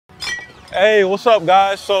Hey, what's up,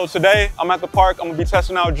 guys? So today I'm at the park. I'm gonna be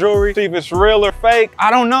testing out jewelry, see if it's real or fake. I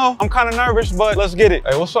don't know. I'm kind of nervous, but let's get it.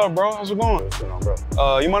 Hey, what's up, bro? How's it going? What's going on,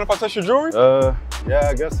 bro? You mind if I touch your jewelry? Yeah,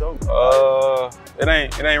 I guess so. It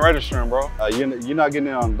ain't registering, bro. You're not getting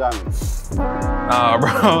it on diamonds. Nah,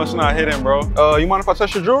 bro, it's not hidden, bro. You mind if I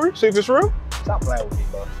touch your jewelry? See if it's real? Stop playing with me,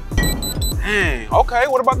 bro. Dang, okay,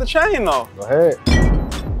 what about the chain, though? Go ahead.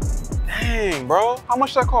 Dang, bro, how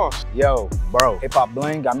much that cost? Yo, bro, Hip Hop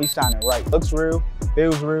Bling got me shining right. Looks real,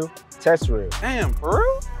 feels real, tests real. Damn, for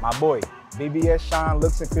real? My boy, BBS shine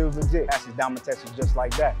looks and feels legit. Passes diamond testers just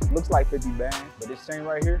like that. Looks like 50 bands, but this chain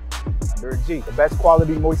right here, under a G. The best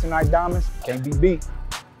quality moissanite diamonds can't be beat.